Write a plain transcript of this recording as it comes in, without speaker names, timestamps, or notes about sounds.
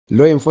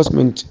Law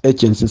enforcement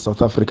agents in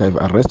South Africa have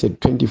arrested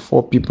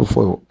 24 people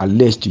for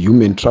alleged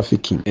human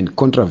trafficking and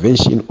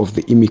contravention of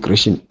the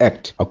Immigration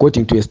Act.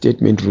 According to a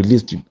statement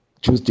released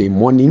Tuesday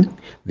morning,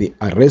 the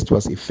arrest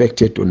was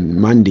effected on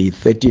Monday,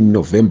 13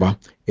 November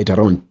at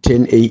around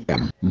 10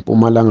 a.m.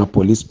 Mpumalanga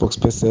police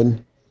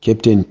spokesperson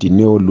Captain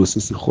Dineo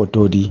Lusisi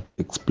Khotodi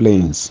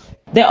explains.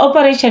 The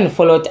operation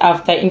followed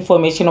after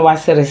information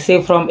was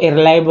received from a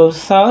reliable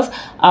source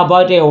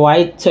about a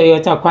white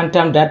Toyota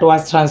Quantum that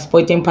was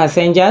transporting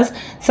passengers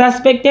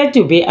suspected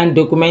to be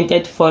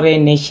undocumented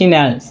foreign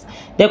nationals.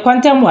 The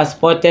Quantum was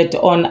spotted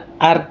on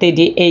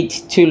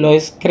R38 to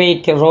Lois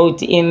Creek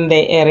Road in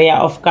the area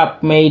of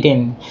Cape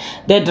Maiden.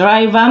 The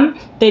driver,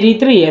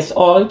 33 years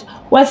old,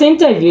 was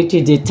interviewed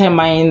to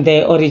determine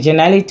the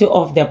originality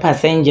of the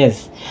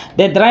passengers.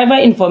 The driver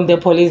informed the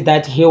police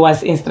that he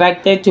was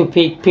instructed to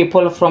pick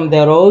people from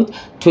the road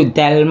to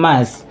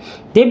Delmas.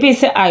 The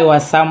DPCI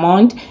was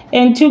summoned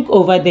and took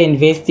over the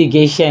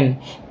investigation.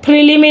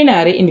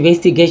 Preliminary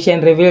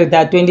investigation revealed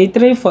that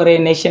 23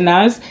 foreign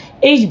nationals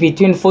aged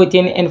between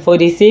 14 and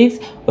 46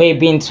 were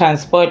being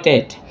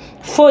transported.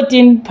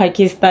 14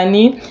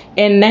 Pakistani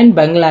and 9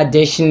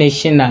 Bangladesh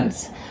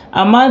nationals.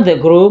 Among the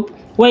group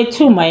were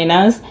 2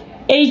 minors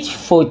aged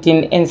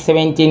 14 and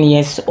 17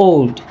 years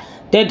old.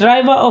 The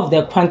driver of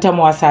the Quantum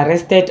was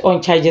arrested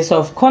on charges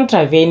of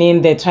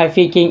contravening the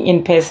Trafficking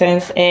in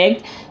Persons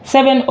Act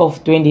 7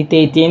 of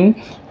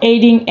 2013,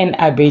 aiding and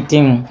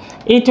abetting.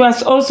 It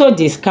was also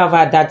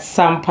discovered that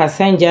some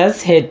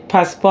passengers had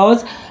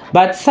passports,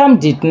 but some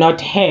did not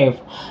have.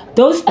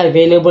 Those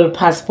available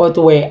passports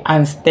were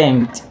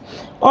unstamped.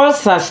 All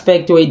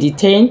suspects were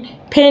detained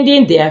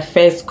pending their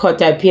first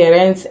court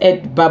appearance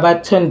at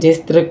Barberton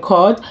District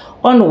Court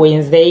on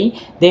Wednesday,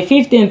 the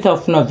 15th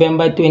of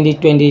November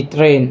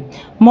 2023.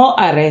 More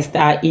arrests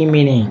are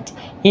imminent.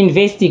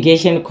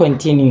 Investigation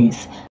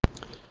continues.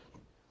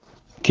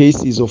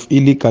 Cases of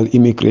illegal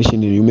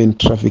immigration and human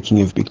trafficking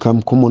have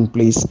become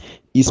commonplace,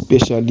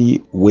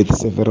 especially with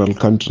several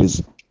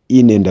countries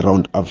in and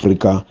around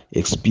Africa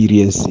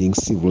experiencing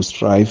civil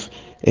strife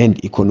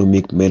and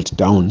economic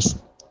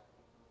meltdowns.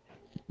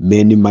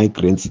 Many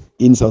migrants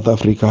in South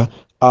Africa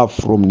are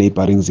from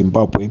neighboring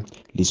Zimbabwe,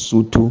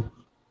 Lesotho,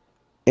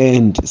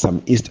 and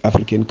some East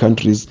African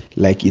countries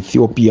like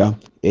Ethiopia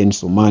and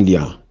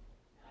Somalia.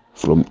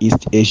 From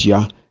East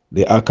Asia,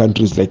 there are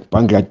countries like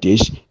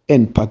Bangladesh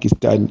and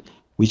Pakistan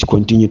which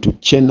continue to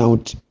churn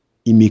out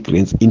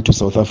immigrants into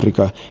South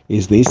Africa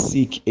as they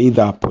seek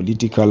either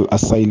political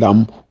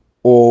asylum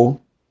or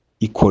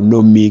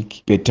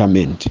economic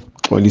betterment.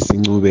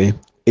 Xolisi Ncube,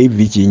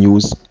 AVG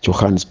News,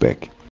 Johannesburg.